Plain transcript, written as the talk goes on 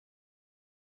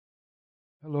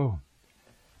Hello.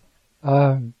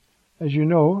 As you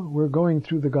know, we're going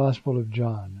through the Gospel of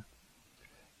John.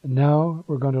 And now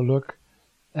we're going to look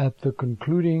at the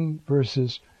concluding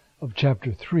verses of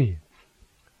chapter 3,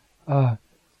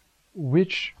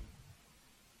 which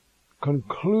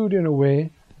conclude in a way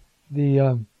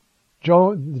the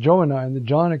Jonah and the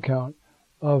John account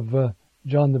of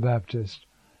John the Baptist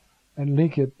and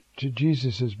link it to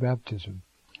Jesus' baptism.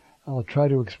 I'll try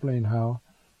to explain how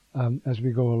as we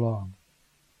go along.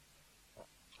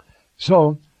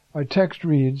 So, our text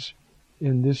reads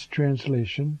in this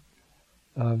translation,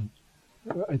 I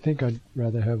think I'd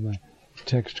rather have my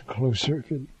text closer,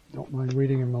 if you don't mind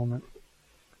waiting a moment.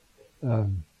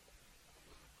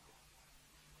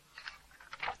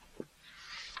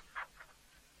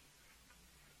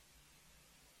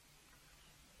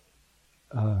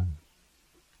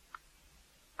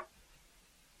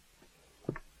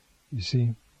 You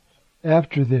see,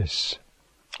 after this,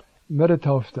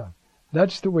 metatauphta.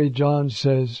 That's the way John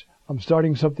says, I'm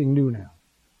starting something new now.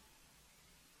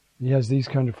 He has these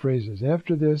kind of phrases.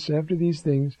 After this, after these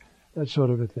things, that sort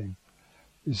of a thing.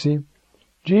 You see,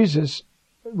 Jesus,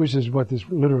 which is what this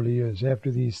literally is,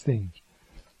 after these things.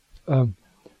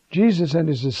 Jesus and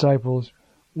his disciples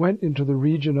went into the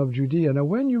region of Judea. Now,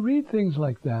 when you read things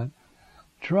like that,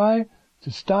 try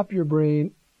to stop your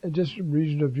brain at just the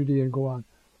region of Judea and go on.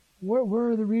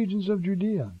 Where are the regions of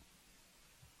Judea?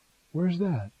 Where's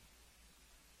that?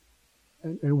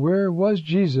 And where was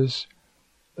Jesus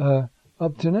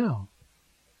up to now?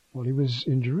 Well, he was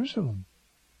in Jerusalem.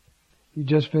 He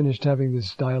just finished having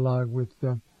this dialogue with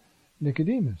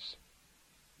Nicodemus,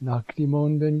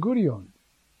 Nakdimon ben Gurion.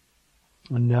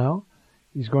 And now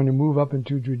he's going to move up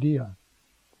into Judea.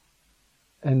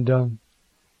 And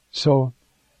so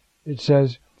it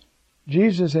says,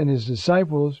 Jesus and his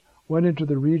disciples went into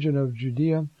the region of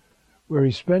Judea, where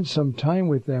he spent some time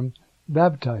with them,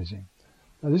 baptizing.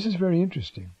 Now this is very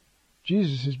interesting.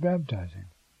 Jesus is baptizing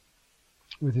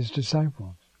with his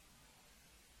disciples.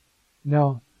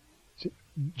 Now,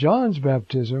 John's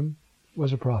baptism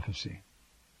was a prophecy.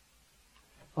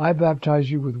 I baptize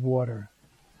you with water,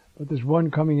 but there's one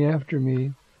coming after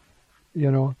me,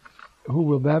 who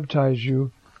will baptize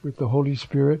you with the Holy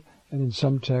Spirit, and in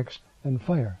some text, and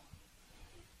fire.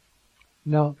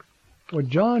 Now, what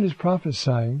John is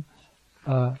prophesying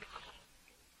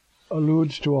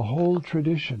alludes to a whole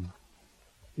tradition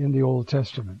in the Old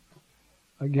Testament.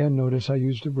 Again, notice I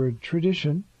used the word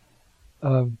tradition.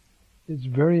 It's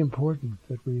very important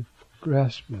that we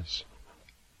grasp this.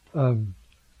 So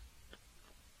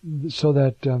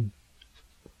that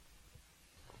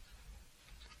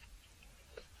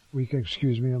we can,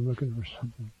 excuse me, I'm looking for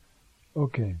something.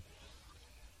 Okay.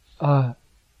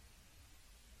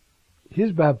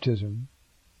 His baptism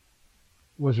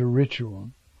was a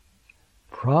ritual,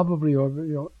 probably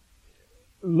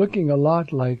looking a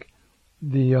lot like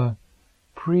the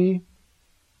pre-entrance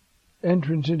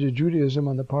into Judaism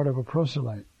on the part of a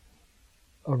proselyte,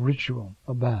 a ritual,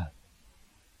 a bath.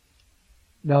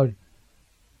 Now,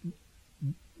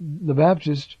 the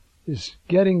Baptist is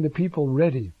getting the people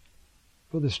ready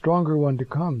for the stronger one to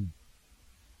come.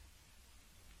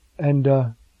 And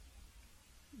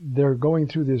they're going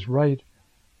through this rite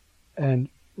and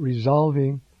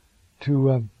resolving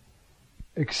to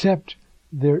accept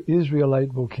their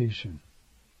Israelite vocation.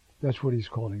 That's what he's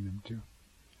calling them to.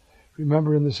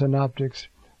 Remember in the Synoptics,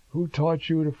 who taught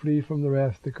you to flee from the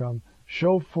wrath to come?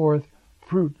 Show forth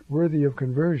fruit worthy of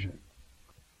conversion.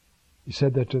 He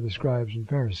said that to the scribes and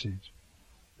Pharisees.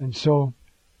 And so,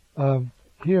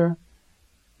 here,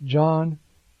 John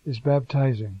is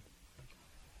baptizing.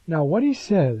 Now, what he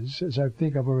says, as I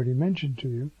think I've already mentioned to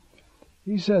you,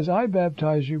 he says, I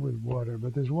baptize you with water,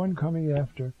 but there's one coming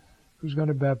after who's going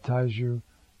to baptize you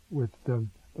with the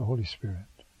Holy Spirit.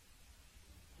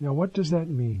 Now, what does that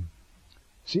mean?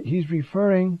 See, he's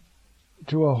referring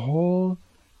to a whole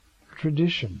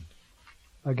tradition,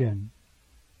 again,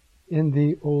 in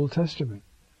the Old Testament.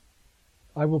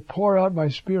 I will pour out my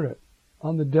Spirit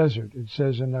on the desert, it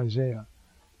says in Isaiah.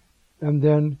 And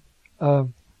then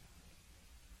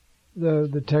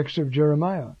the text of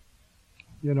Jeremiah,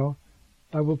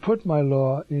 I will put my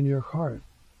law in your heart,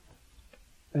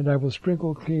 and I will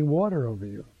sprinkle clean water over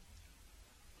you,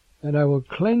 and I will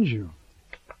cleanse you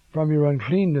from your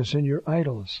uncleanness and your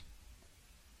idols.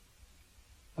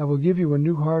 I will give you a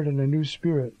new heart and a new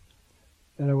spirit,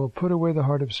 and I will put away the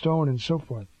heart of stone, and so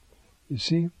forth. You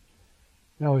see?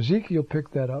 Now Ezekiel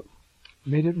picked that up,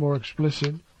 made it more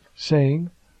explicit,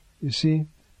 saying, you see,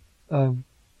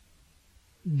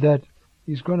 that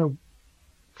he's going to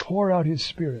pour out his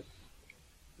Spirit,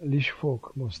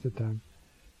 lishfok most of the time,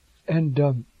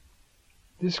 and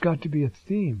This got to be a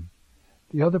theme.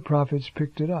 The other prophets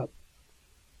picked it up.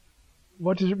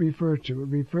 What does it refer to? It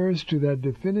refers to that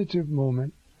definitive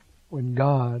moment when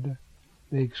God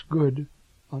makes good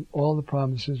on all the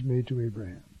promises made to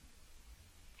Abraham.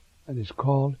 And it's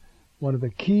called, one of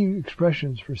the key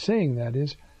expressions for saying that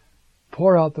is,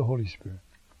 pour out the Holy Spirit.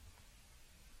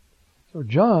 So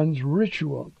John's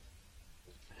ritual,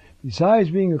 besides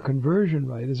being a conversion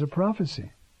rite, is a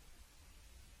prophecy.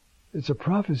 It's a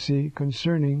prophecy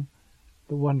concerning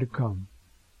the one to come.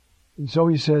 And so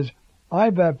he says, I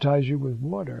baptize you with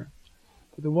water,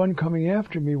 but the one coming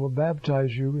after me will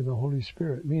baptize you in the Holy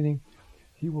Spirit, meaning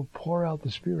he will pour out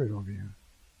the Spirit over you.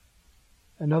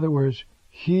 In other words,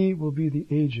 he will be the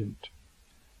agent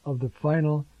of the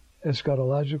final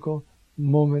eschatological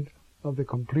moment of the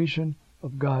completion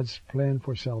of God's plan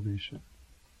for salvation.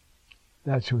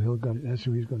 That's who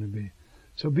he's going to be.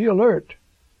 So be alert.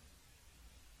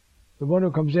 The one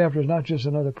who comes after is not just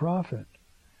another prophet.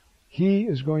 He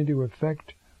is going to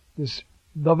effect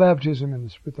the baptism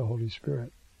with the Holy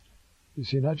Spirit. You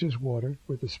see, not just water,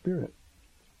 with the Spirit.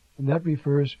 And that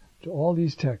refers to all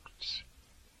these texts.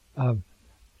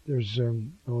 There's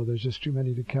just too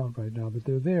many to count right now, but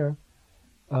they're there.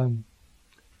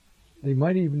 They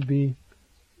might even be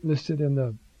listed in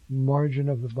the margin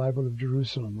of the Bible of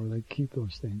Jerusalem, where they keep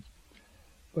those things.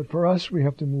 But for us, we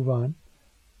have to move on.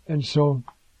 And so,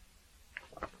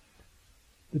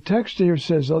 the text here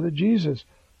says, though, that Jesus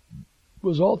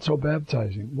was also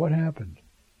baptizing. What happened?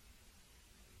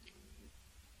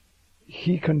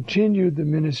 He continued the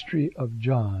ministry of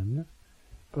John,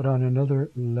 but on another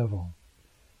level.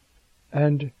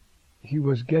 And he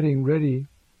was getting ready,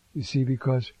 you see,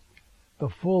 because the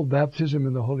full baptism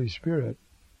in the Holy Spirit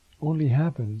only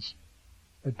happens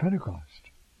at Pentecost,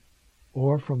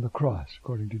 or from the cross,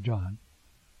 according to John,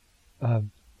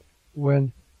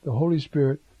 when the Holy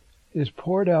Spirit is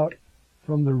poured out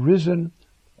from the risen,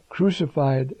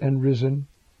 crucified and risen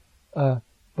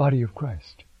body of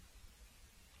Christ.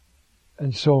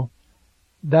 And so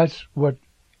that's what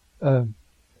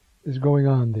is going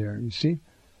on there, you see.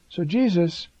 So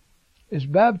Jesus is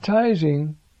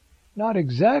baptizing, not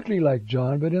exactly like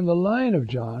John, but in the line of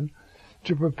John,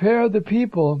 to prepare the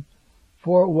people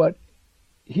for what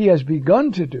he has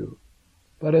begun to do,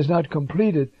 but has not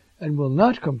completed and will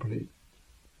not complete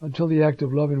until the act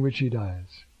of love in which he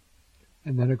dies.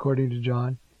 And then, according to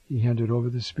John, he handed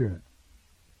over the Spirit.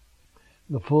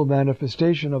 The full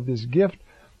manifestation of this gift,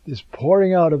 this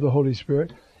pouring out of the Holy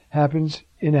Spirit, happens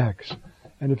in Acts.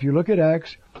 And if you look at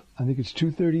Acts, I think it's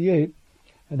 2:38,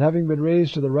 and having been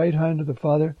raised to the right hand of the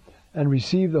Father and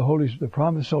received the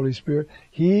promised Holy Spirit,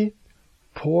 he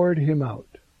poured him out.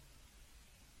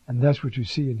 And that's what you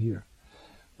see in here.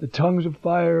 The tongues of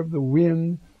fire, the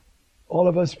wind, all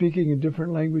of us speaking in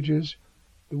different languages,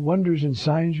 the wonders and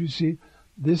signs you see,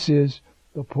 this is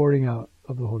the pouring out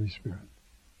of the Holy Spirit.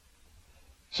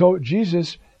 So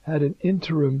Jesus had an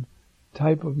interim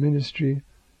type of ministry,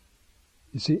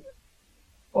 you see,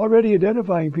 already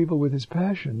identifying people with his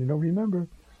passion. You know, remember,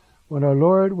 when our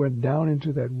Lord went down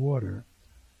into that water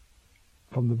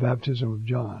from the baptism of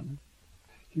John,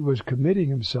 he was committing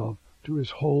himself to his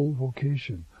whole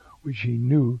vocation, which he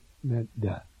knew meant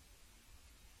death.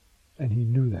 And he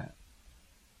knew that.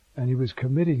 And he was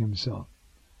committing himself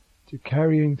to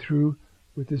carrying through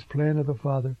with this plan of the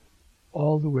Father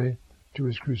all the way to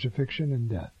his crucifixion and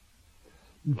death.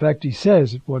 In fact, he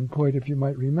says at one point, if you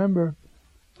might remember,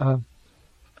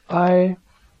 I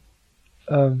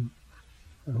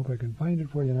hope I can find it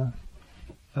for you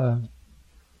now.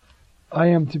 I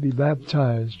am to be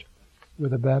baptized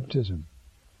with a baptism,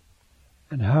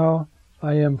 and how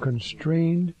I am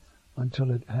constrained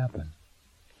until it happen.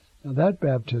 Now that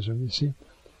baptism, you see,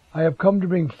 I have come to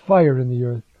bring fire in the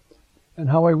earth, and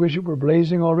how I wish it were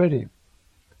blazing already.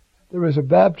 There is a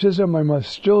baptism I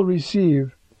must still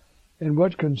receive, in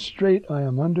what constraint I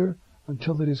am under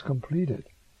until it is completed.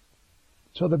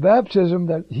 So the baptism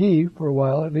that he, for a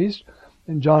while at least,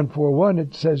 in John 4:1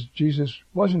 it says Jesus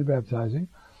wasn't baptizing,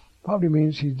 probably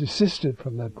means he desisted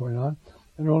from that point on,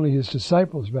 and only his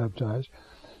disciples baptized.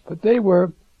 But they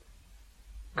were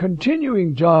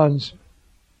continuing John's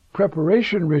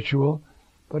preparation ritual,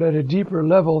 but at a deeper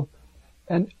level,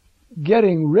 and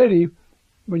getting ready.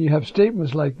 When you have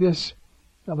statements like this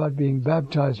about being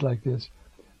baptized like this,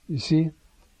 you see,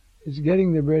 it's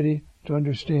getting them ready to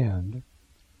understand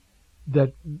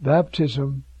that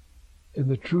baptism, in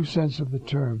the true sense of the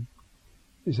term,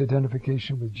 is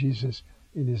identification with Jesus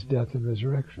in his death and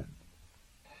resurrection.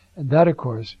 And that, of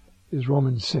course, is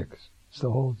Romans 6. It's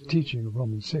the whole teaching of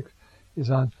Romans 6 is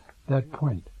on that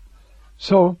point.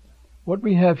 So, what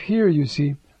we have here, you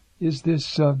see, is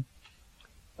this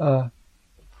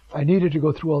I needed to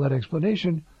go through all that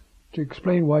explanation to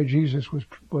explain why Jesus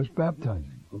was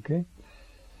baptizing. Okay?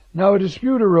 Now a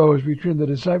dispute arose between the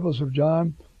disciples of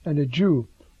John and a Jew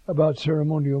about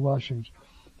ceremonial washings.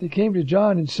 They came to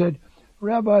John and said,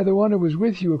 "Rabbi, the one who was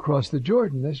with you across the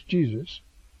Jordan," that's Jesus,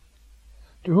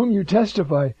 "to whom you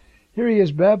testify, here he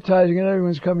is baptizing and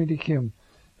everyone's coming to him."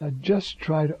 Now just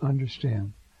try to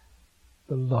understand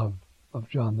the love of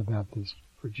John the Baptist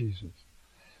for Jesus.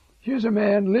 Here's a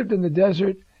man, lived in the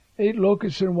desert, ate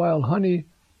locusts and wild honey,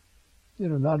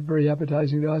 not very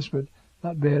appetizing to us, but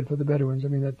not bad for the Bedouins.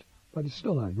 But it's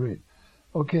still not great.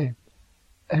 Okay.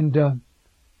 And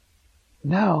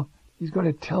now he's going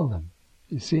to tell them,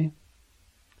 you see.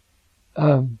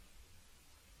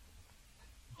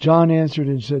 John answered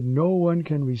and said, "No one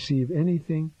can receive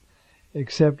anything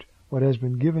except what has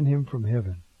been given him from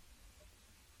heaven.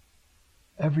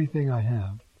 Everything I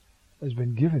have has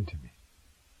been given to me.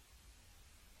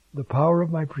 The power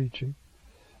of my preaching,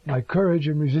 my courage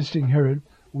in resisting Herod,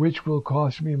 which will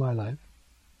cost me my life.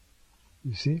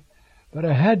 You see? But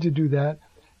I had to do that.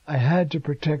 I had to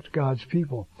protect God's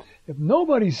people. If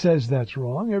nobody says that's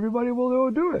wrong, everybody will go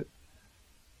do it.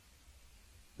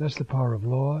 That's the power of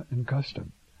law and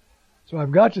custom. So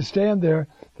I've got to stand there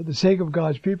for the sake of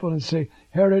God's people and say,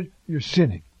 Herod, you're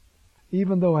sinning,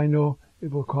 even though I know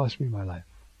it will cost me my life.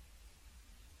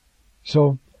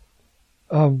 So,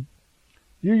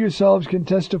 you yourselves can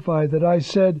testify that I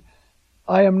said,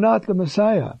 I am not the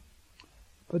Messiah,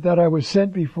 but that I was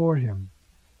sent before him,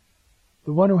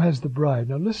 the one who has the bride.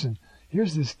 Now listen,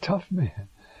 here's this tough man,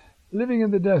 living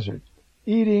in the desert,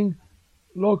 eating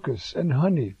locusts and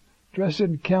honey, dressed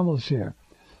in camel's hair,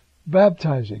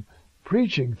 baptizing,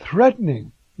 preaching,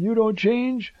 threatening. You don't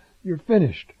change, you're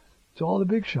finished. It's all the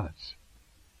big shots.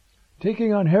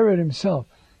 Taking on Herod himself.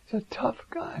 He's a tough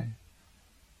guy.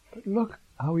 But look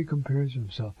how he compares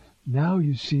himself. Now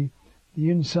you see the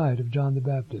inside of John the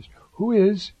Baptist, who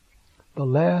is the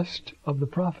last of the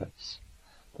prophets,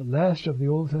 the last of the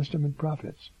Old Testament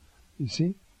prophets. You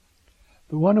see?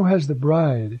 The one who has the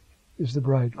bride is the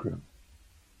bridegroom.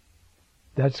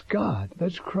 That's God.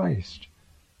 That's Christ,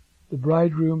 the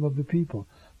bridegroom of the people.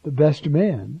 The best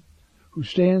man who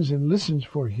stands and listens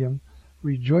for him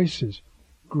rejoices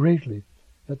greatly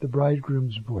at the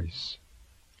bridegroom's voice.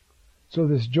 So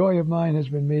this joy of mine has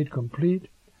been made complete.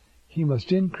 He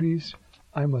must increase,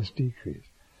 I must decrease.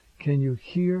 Can you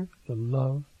hear the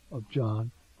love of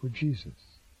John for Jesus?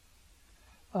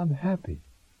 I'm happy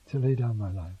to lay down my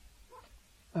life.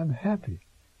 I'm happy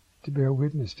to bear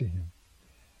witness to him.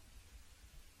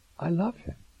 I love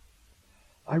him.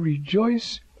 I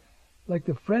rejoice like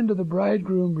the friend of the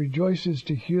bridegroom rejoices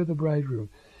to hear the bridegroom,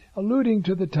 alluding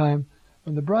to the time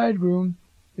when the bridegroom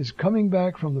is coming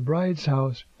back from the bride's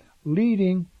house,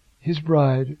 leading his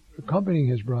bride, accompanying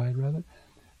his bride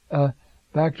rather,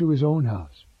 back to his own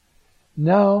house.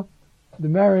 Now the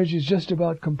marriage is just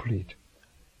about complete.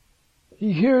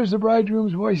 He hears the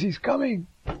bridegroom's voice, he's coming,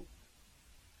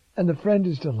 and the friend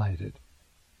is delighted.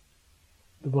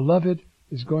 The beloved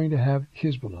is going to have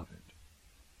his beloved.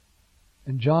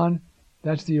 And John,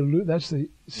 that's the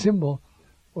symbol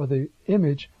or the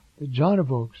image that John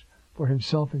evokes for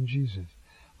himself in Jesus.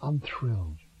 I'm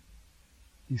thrilled.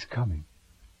 He's coming.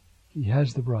 He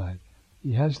has the bride.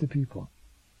 He has the people.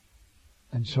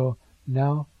 And so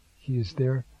now he is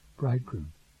their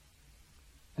bridegroom.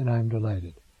 And I'm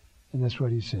delighted. And that's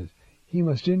what he says. He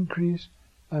must increase,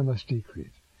 I must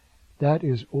decrease. That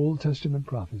is Old Testament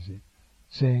prophecy,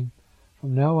 saying,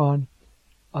 from now on,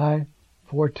 I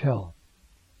foretell.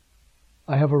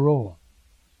 I have a role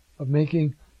of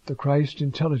making the Christ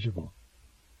intelligible.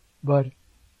 But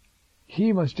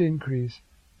he must increase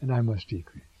and I must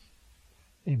decrease.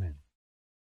 Amen.